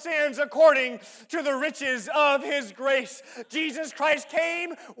forgiveness of sins according to the riches of his grace. Jesus Christ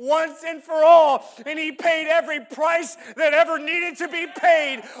came once and for all, and he paid every price that ever needed to be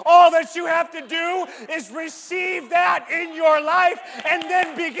paid. All that you have to do is receive that in your life and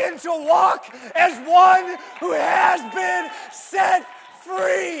then begin to walk as one who has been set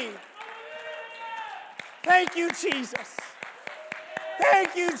free. Thank you, Jesus.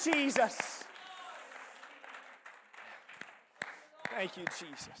 Thank you, Jesus. Thank you,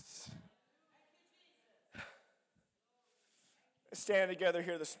 Jesus. Let's stand together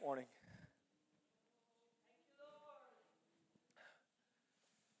here this morning.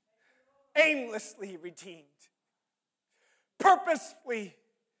 Aimlessly redeemed. Purposelessly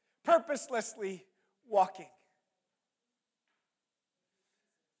walking.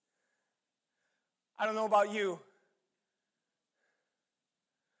 I don't know about you,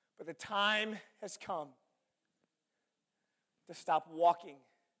 but the time has come to stop walking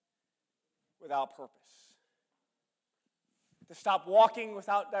without purpose. To stop walking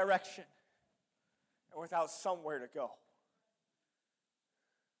without direction and without somewhere to go.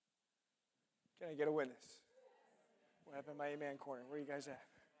 Can I get a witness? What happened in my amen corner? Where are you guys at?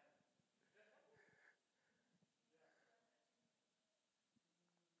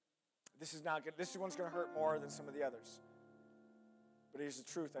 This is not good. This one's going to hurt more than some of the others. But here's the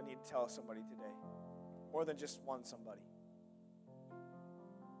truth I need to tell somebody today. More than just one somebody.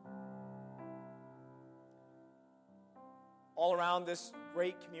 All around this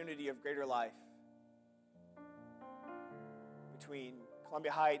great community of Greater Life, between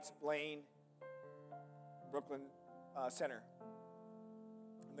Columbia Heights, Blaine, Brooklyn Center,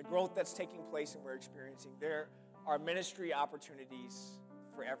 and the growth that's taking place and we're experiencing, there are ministry opportunities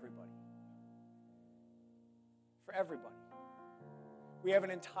for everybody. For everybody. We have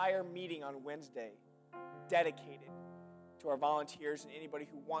an entire meeting on Wednesday dedicated to our volunteers and anybody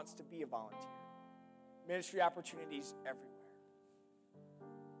who wants to be a volunteer. Ministry opportunities everywhere.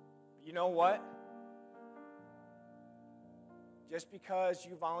 But you know what? Just because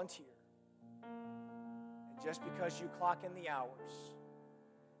you volunteer and just because you clock in the hours,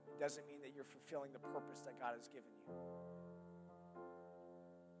 it doesn't mean that you're fulfilling the purpose that God has given you.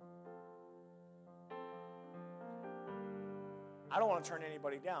 I don't want to turn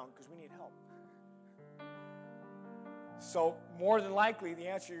anybody down because we need help. So more than likely, the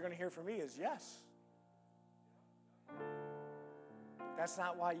answer you're going to hear from me is yes. That's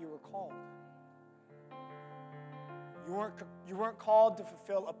not why you were called. You weren't called to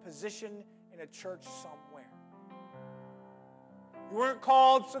fulfill a position in a church somewhere. You weren't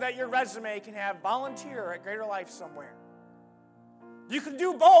called so that your resume can have volunteer at Greater Life somewhere. You can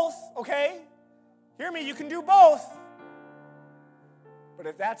do both, okay? Hear me, you can do both. But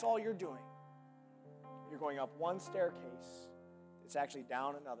if that's all you're doing, you're going up one staircase, it's actually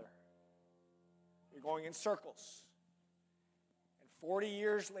down another. You're going in circles. And 40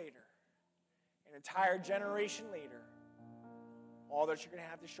 years later, an entire generation later, all that you're going to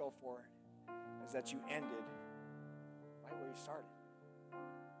have to show for it is that you ended right where you started,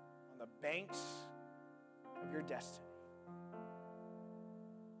 on the banks of your destiny.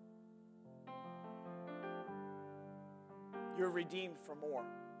 You're redeemed for more.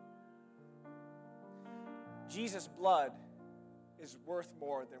 Jesus' blood is worth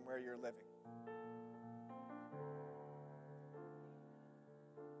more than where you're living.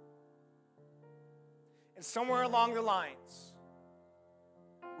 And somewhere along the lines,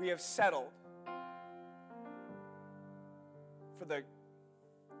 we have settled for the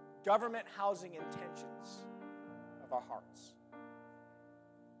government housing intentions of our hearts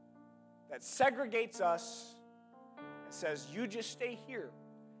that segregates us and says, you just stay here.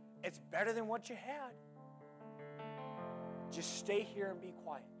 It's better than what you had. Just stay here and be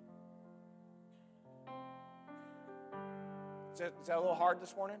quiet. Is that a little hard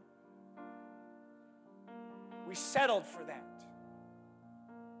this morning? We settled for that.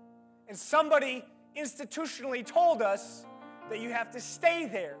 And somebody institutionally told us that you have to stay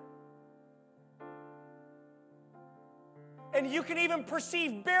there. And you can even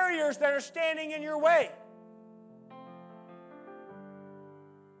perceive barriers that are standing in your way.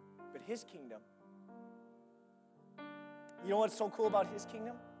 But His kingdom, you know what's so cool about His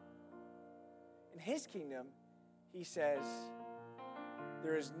kingdom? In His kingdom, He says,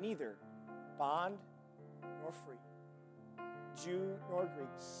 there is neither bond nor free, Jew nor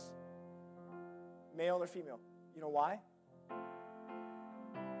Greeks, male or female. You know why?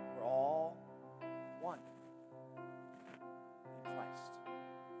 We're all one in Christ.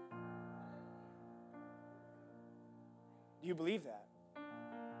 Do you believe that?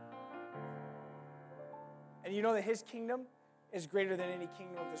 And you know that His kingdom is greater than any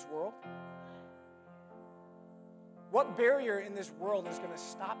kingdom of this world? What barrier in this world is going to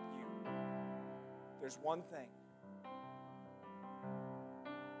stop you? There's one thing.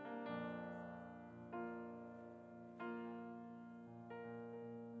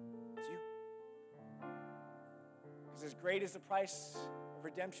 It's you. Because as great as the price of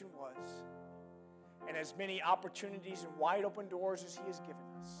redemption was, and as many opportunities and wide open doors as He has given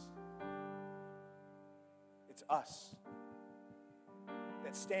us, it's us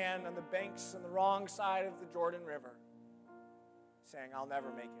that stand on the banks on the wrong side of the Jordan River saying, I'll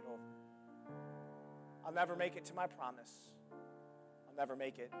never make it over. I'll never make it to my promise. I'll never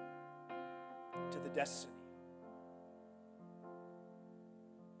make it to the destiny.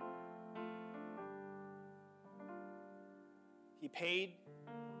 He paid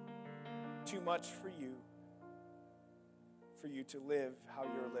too much for you to live how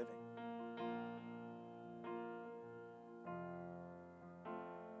you're living.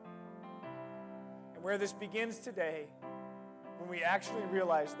 And where this begins today, when we actually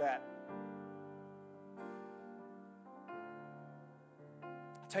realize that,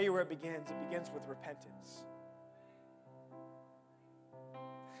 I'll tell you where it begins. It begins with repentance.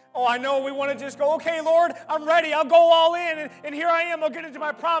 Oh, I know we want to just go, okay, Lord, I'm ready. I'll go all in, and here I am. I'll get into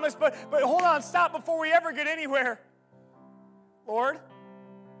my promise. But hold on, stop before we ever get anywhere. Lord,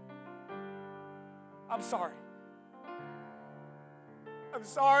 I'm sorry. I'm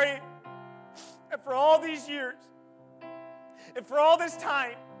sorry. And for all these years, and for all this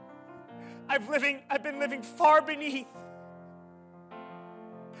time, I've been living far beneath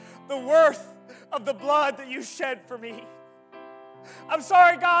the worth of the blood that you shed for me. I'm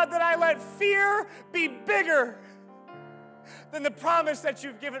sorry, God, that I let fear be bigger than the promise that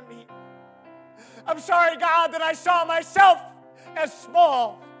you've given me. I'm sorry, God, that I saw myself as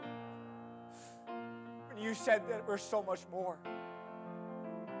small when you said that we're so much more.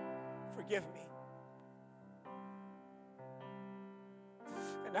 Forgive me.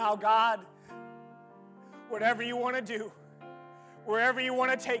 And now, God, whatever you want to do, wherever you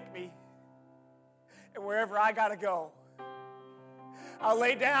want to take me, and wherever I got to go, I'll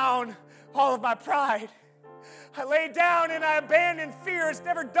lay down all of my pride. I lay down and I abandon fear. It's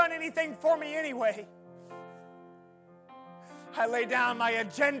never done anything for me anyway. I lay down my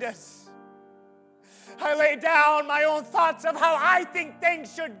agendas. I lay down my own thoughts of how I think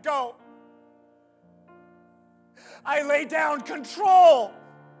things should go. I lay down control.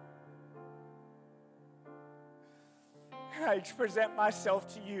 And I present myself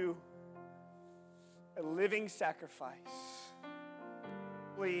to you, a living sacrifice,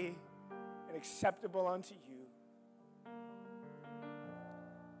 holy and acceptable unto you.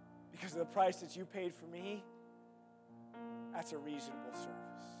 Because of the price that you paid for me, that's a reasonable service.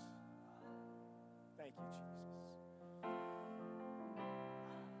 Thank you, Jesus.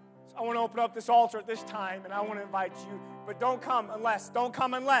 So I want to open up this altar at this time, and I want to invite you, but don't come unless,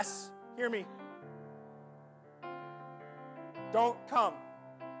 hear me. Don't come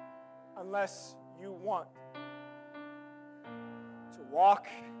unless you want to walk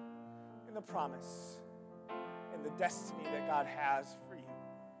in the promise and the destiny that God has for you.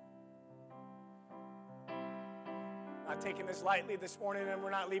 I'm not taking this lightly this morning, and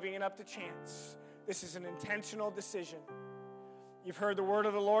we're not leaving it up to chance. This is an intentional decision. You've heard the word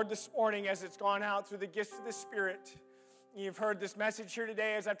of the Lord this morning as it's gone out through the gifts of the Spirit. You've heard this message here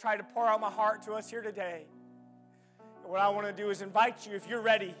today as I've tried to pour out my heart to us here today. And what I want to do is invite you, if you're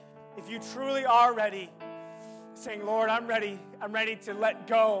ready, if you truly are ready, saying, Lord, I'm ready. I'm ready to let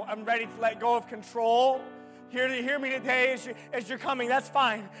go. I'm ready to let go of control. Here to hear me today as you're coming, that's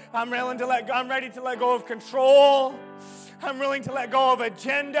fine. I'm ready to let go of control. I'm willing to let go of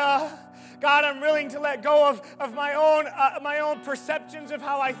agenda. God, I'm willing to let go of my own perceptions of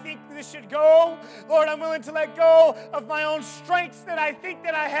how I think this should go. Lord, I'm willing to let go of my own strengths that I think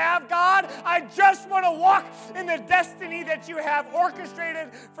that I have. God, I just want to walk in the destiny that you have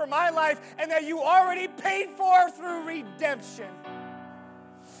orchestrated for my life and that you already paid for through redemption.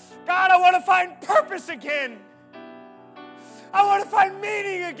 God, I want to find purpose again. I want to find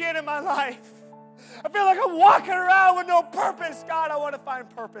meaning again in my life. I feel like I'm walking around with no purpose. God, I want to find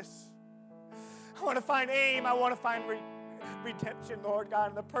purpose. I want to find aim. I want to find redemption, Lord God,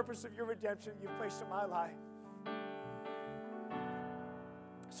 and the purpose of your redemption you've placed in my life.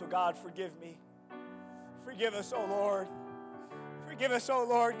 So, God, forgive me. Forgive us, oh Lord. Forgive us, oh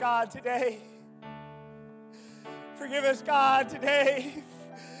Lord God, today. Forgive us, God, today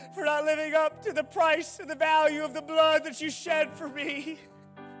for not living up to the price and the value of the blood that you shed for me.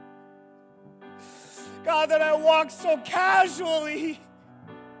 God, that I walk so casually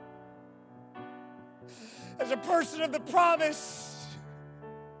as a person of the promise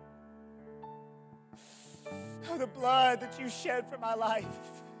of the blood that you shed for my life.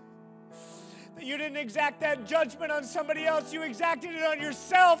 That you didn't exact that judgment on somebody else. You exacted it on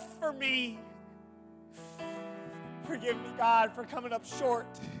yourself for me. Forgive me, God, for coming up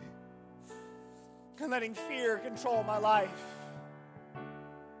short and letting fear control my life.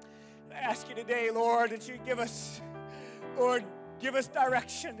 I ask you today, Lord, that you give us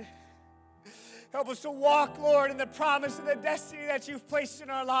direction. Help us to walk, Lord, in the promise and the destiny that you've placed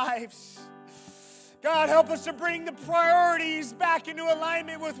in our lives. God, help us to bring the priorities back into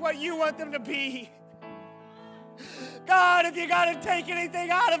alignment with what you want them to be. God, if you got to take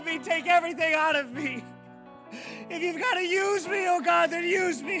anything out of me, take everything out of me. If you've got to use me, oh God, then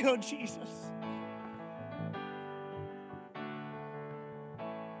use me, oh Jesus.